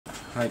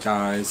Hi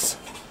guys,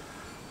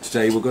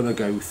 today we're going to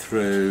go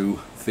through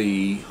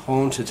the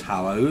Haunted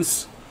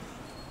Hallows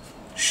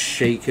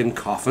shaken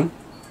coffin.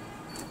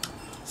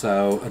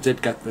 So I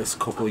did get this a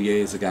couple of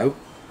years ago,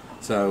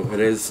 so it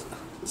is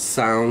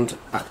sound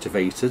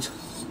activated.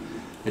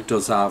 It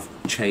does have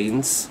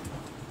chains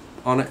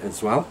on it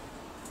as well.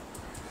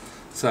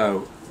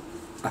 So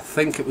I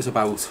think it was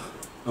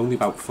only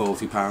about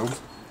 £40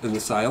 in the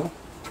sale,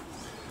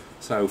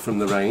 so from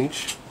the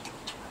range.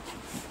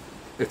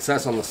 It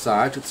says on the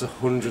side it's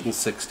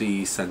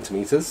 160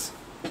 centimetres,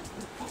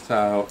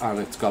 so, and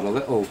it's got a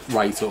little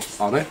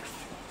write-up on it.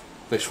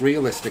 This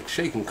realistic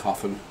shaken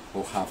coffin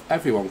will have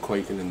everyone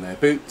quaking in their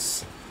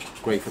boots,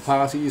 great for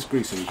parties,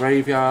 gruesome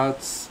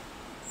graveyards,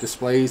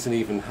 displays and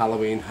even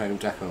Halloween home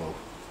decor.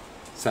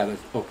 Set it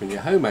up in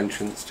your home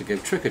entrance to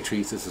give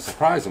trick-or-treaters a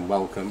surprise and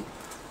welcome,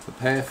 the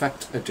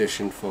perfect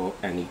addition for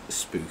any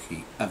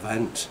spooky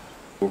event.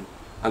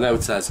 I know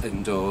it says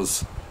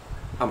indoors.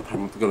 I'm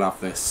probably going to have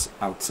this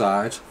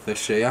outside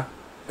this year.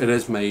 It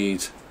is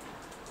made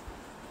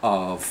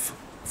of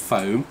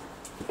foam,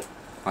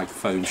 like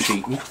foam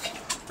sheeting,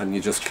 and you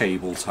just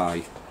cable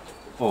tie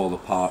all the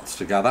parts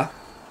together.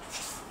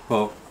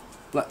 But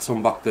let's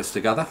unbox this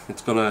together.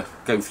 It's going to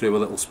go through a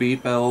little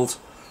speed build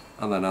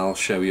and then I'll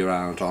show you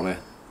around on it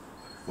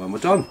when we're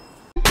done.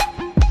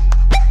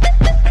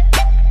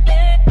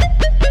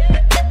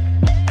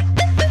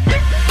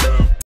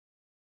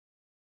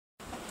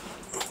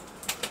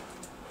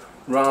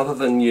 Rather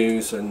than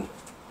using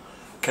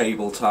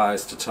cable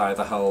ties to tie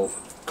the whole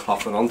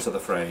coffin onto the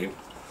frame,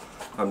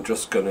 I'm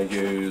just going to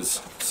use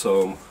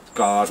some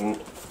garden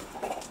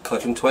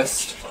clip and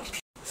twist.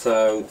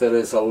 So there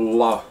is a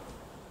lot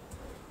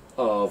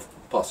of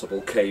possible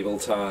cable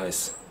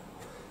ties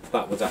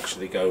that would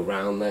actually go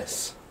round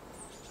this.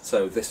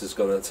 So this is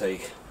going to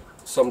take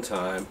some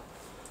time,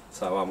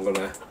 so I'm going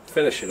to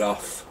finish it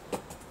off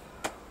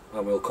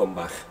and we'll come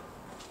back.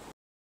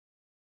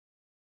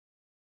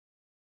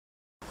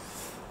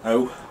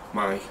 Oh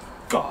my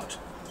god,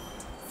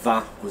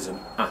 that was an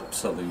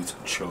absolute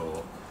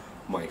chore.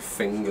 My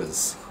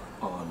fingers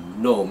are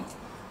numb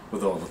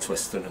with all the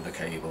twisting of the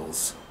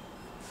cables.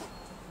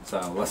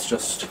 So let's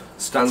just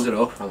stand it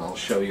up and I'll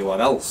show you what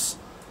else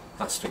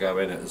has to go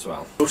in it as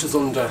well. It is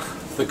under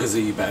the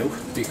gazebo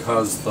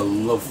because the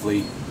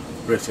lovely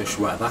British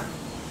weather,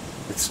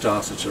 it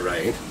started to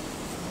rain.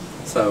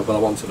 So, but I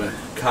wanted to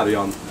carry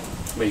on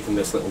making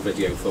this little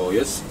video for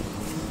you.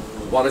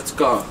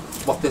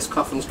 What this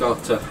coffin's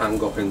got to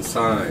hang up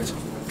inside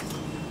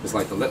is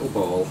like a little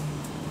ball,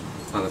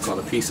 and it's on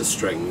a piece of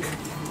string.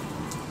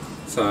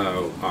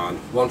 So, and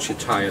once you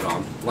tie it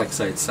on, like I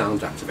say, it's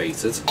sound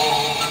activated.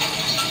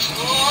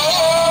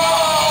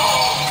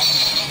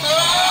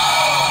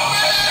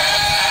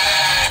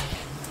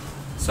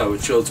 So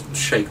it should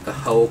shake the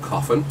whole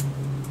coffin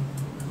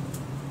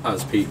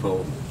as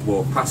people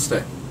walk past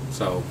it.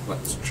 So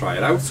let's try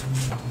it out.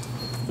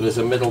 There's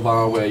a middle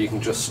bar where you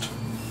can just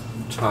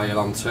tie it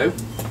onto.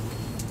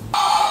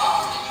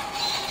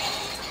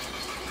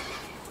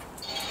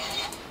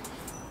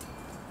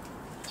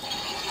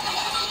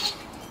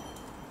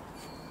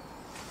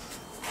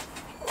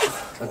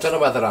 I don't know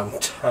whether I'm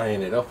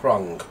tying it up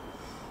wrong,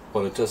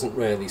 but it doesn't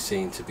really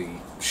seem to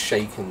be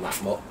shaking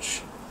that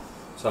much.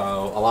 So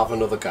I'll have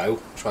another go,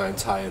 try and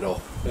tie it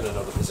up in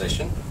another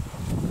position.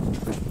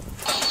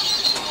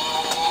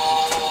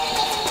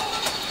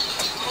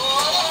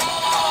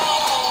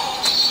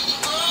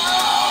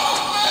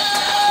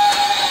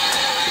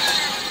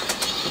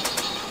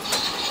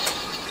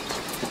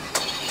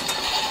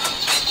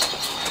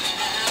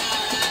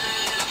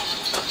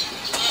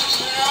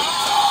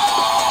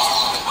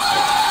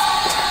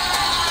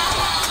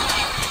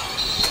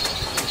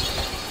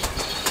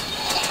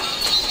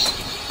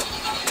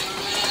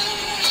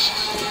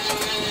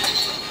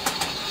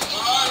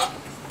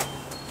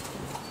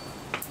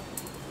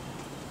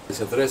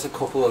 So there is a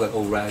couple of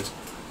little red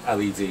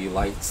LED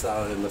lights that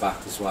are in the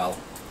back as well.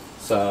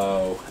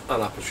 So,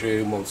 and I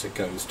presume once it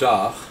goes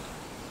dark,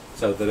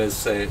 so there is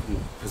certain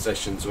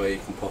positions where you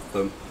can put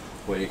them,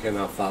 where you can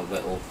have that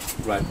little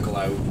red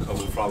glow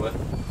coming from it.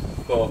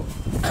 But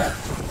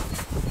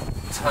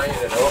tying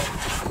it up,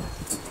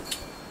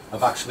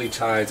 I've actually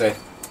tied it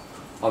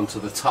onto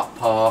the top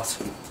part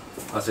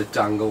as it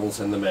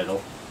dangles in the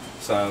middle.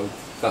 So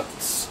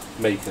that's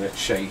making it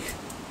shake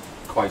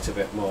quite a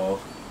bit more.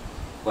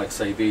 Like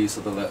say, these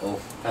are the little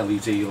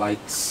LED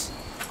lights,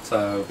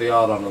 so they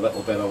are on a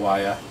little bit of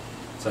wire,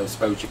 so I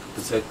suppose you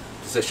could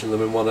position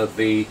them in one of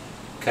the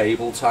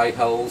cable tie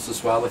holes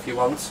as well if you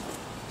want,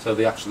 so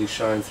they actually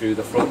shine through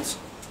the front,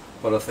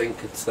 but I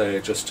think it's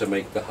there just to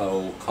make the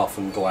whole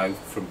coffin glow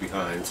from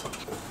behind.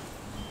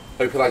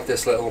 Hope you like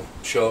this little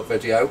short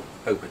video,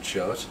 hope it's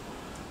short.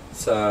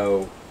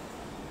 So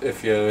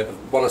if you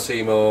want to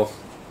see more,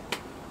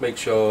 make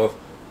sure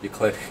you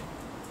click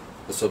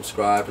the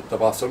subscribe at the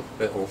bottom.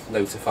 It'll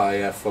notify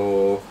you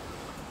for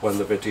when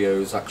the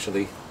videos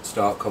actually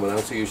start coming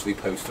out. I usually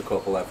post a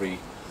couple every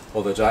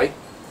other day.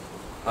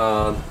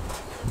 And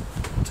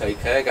take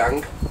care,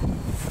 gang.